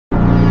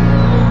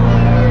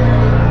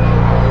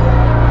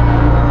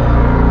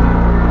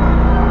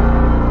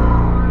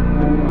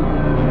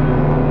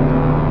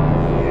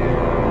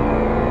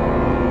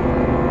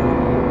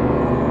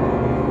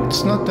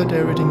that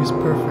everything is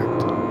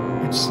perfect.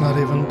 It's not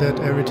even that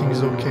everything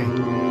is okay.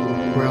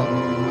 Well,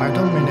 I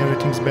don't mean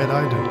everything's bad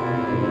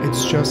either.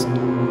 It's just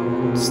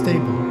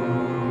stable.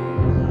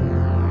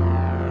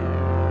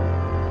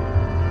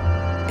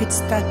 It's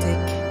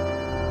static.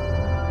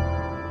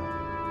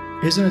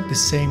 Isn't it the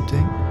same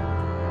thing?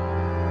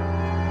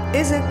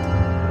 Is it?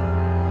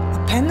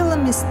 A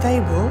pendulum is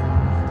stable,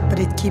 but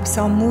it keeps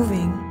on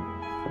moving.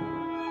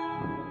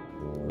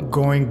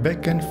 Going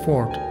back and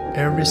forth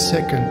every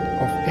second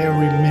of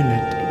every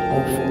minute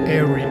of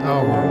every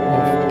hour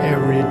of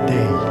every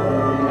day.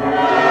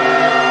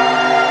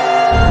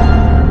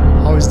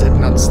 How is that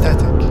not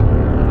static?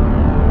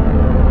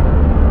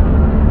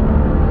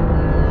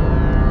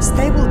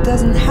 Stable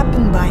doesn't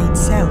happen by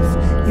itself.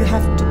 You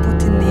have to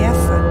put in the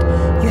effort.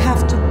 You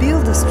have to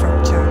build a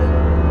structure.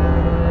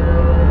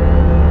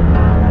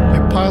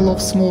 A pile of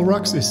small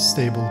rocks is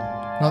stable,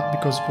 not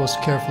because it was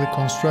carefully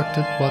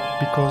constructed, but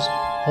because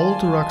all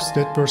the rocks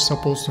that were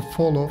supposed to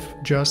fall off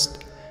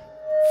just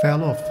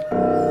fell off.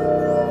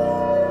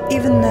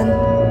 Even then,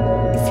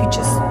 if you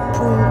just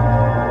pull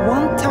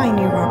one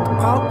tiny rock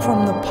out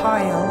from the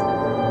pile,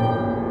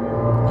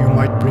 you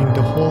might bring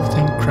the whole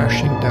thing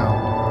crashing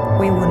down.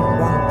 We wouldn't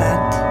want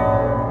that.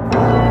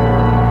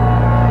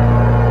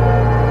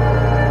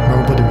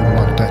 Nobody would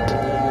want that.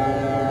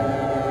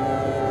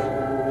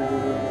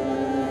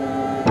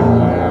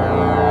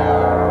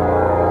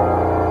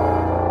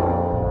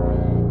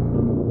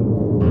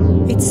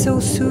 It's so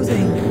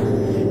soothing.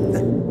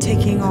 The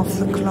ticking of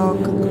the clock,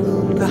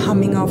 the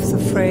humming of the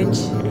fridge,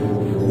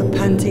 the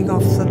panting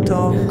of the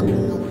dog,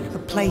 the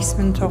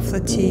placement of the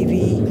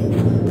TV,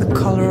 the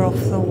color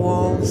of the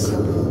walls,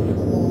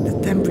 the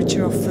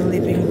temperature of the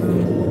living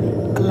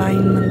room,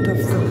 alignment of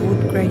the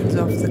wood grains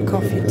of the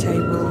coffee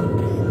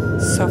table,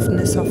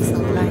 softness of the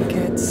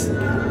blankets,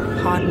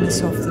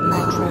 hardness of the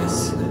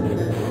mattress.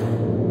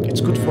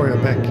 It's good for your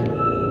back.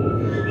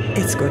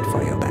 It's good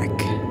for your back.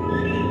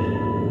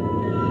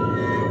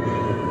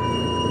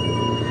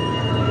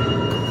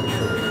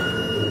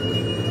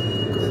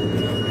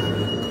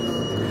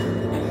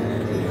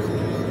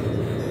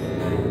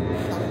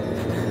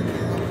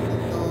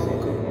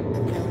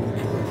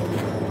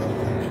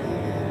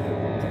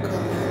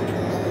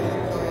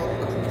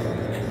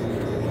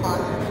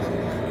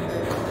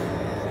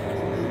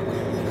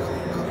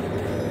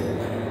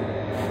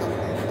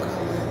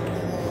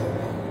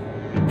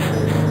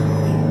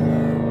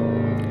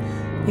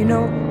 You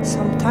know,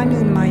 sometimes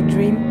in my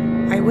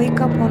dream, I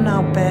wake up on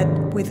our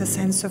bed with a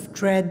sense of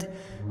dread.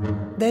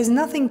 There's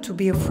nothing to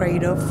be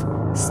afraid of.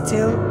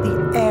 Still,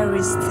 the air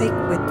is thick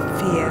with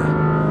fear.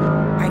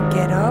 I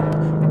get up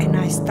and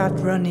I start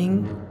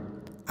running.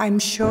 I'm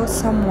sure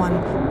someone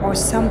or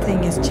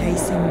something is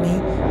chasing me,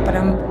 but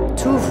I'm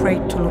too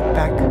afraid to look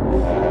back.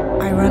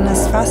 I run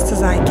as fast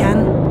as I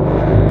can,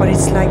 but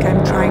it's like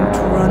I'm trying to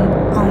run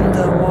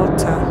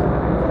underwater.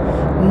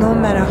 No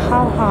matter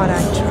how hard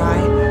I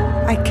try,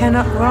 I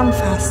cannot run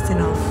fast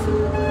enough.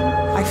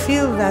 I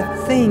feel that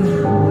thing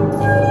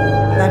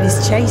that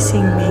is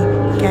chasing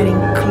me getting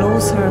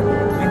closer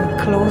and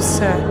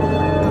closer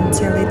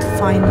until it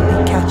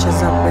finally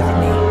catches up with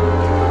me.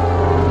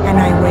 And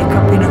I wake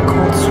up in a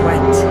cold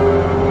sweat.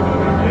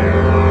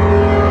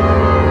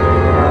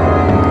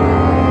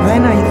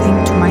 Then I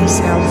think to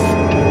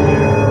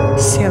myself,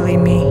 silly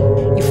me.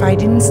 If I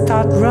didn't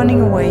start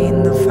running away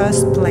in the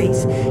first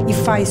place,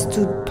 if I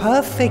stood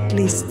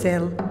perfectly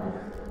still,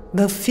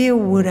 the fear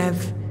would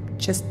have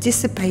just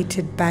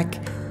dissipated back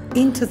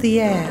into the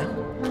air.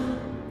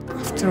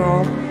 After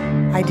all,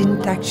 I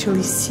didn't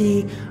actually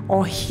see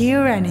or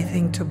hear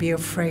anything to be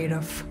afraid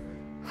of.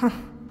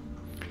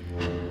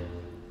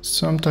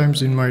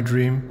 Sometimes in my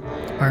dream,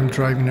 I'm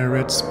driving a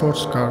red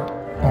sports car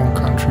on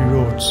country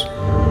roads,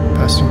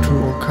 passing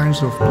through all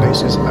kinds of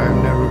places I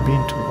have never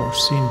been to or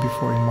seen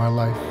before in my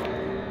life.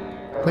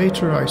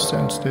 Later I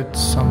sense that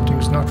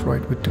something's not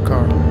right with the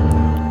car.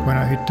 When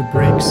I hit the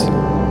brakes,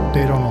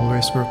 they don't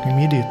always work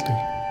immediately.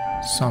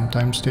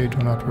 Sometimes they do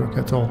not work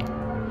at all.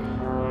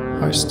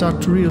 I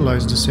start to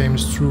realize the same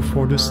is true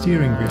for the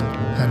steering wheel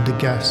and the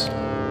gas.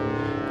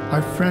 I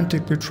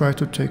frantically try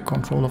to take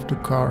control of the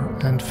car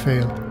and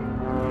fail.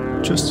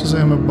 Just as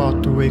I am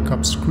about to wake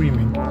up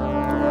screaming,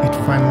 it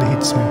finally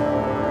hits me.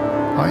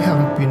 I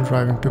haven't been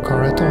driving the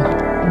car at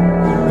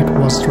all. It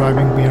was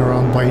driving me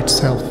around by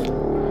itself.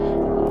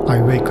 I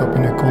wake up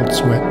in a cold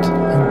sweat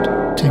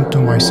and think to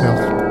myself,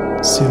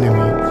 silly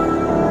me.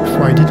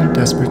 If I didn't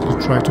desperately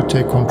try to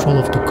take control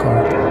of the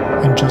car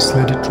and just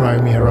let it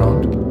drive me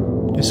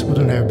around, this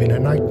wouldn't have been a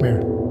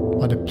nightmare,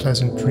 but a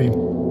pleasant dream.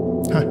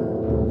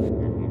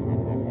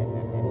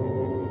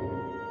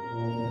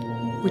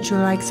 Would you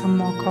like some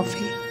more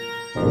coffee?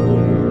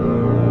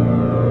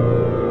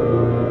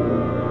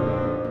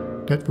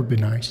 That would be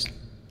nice.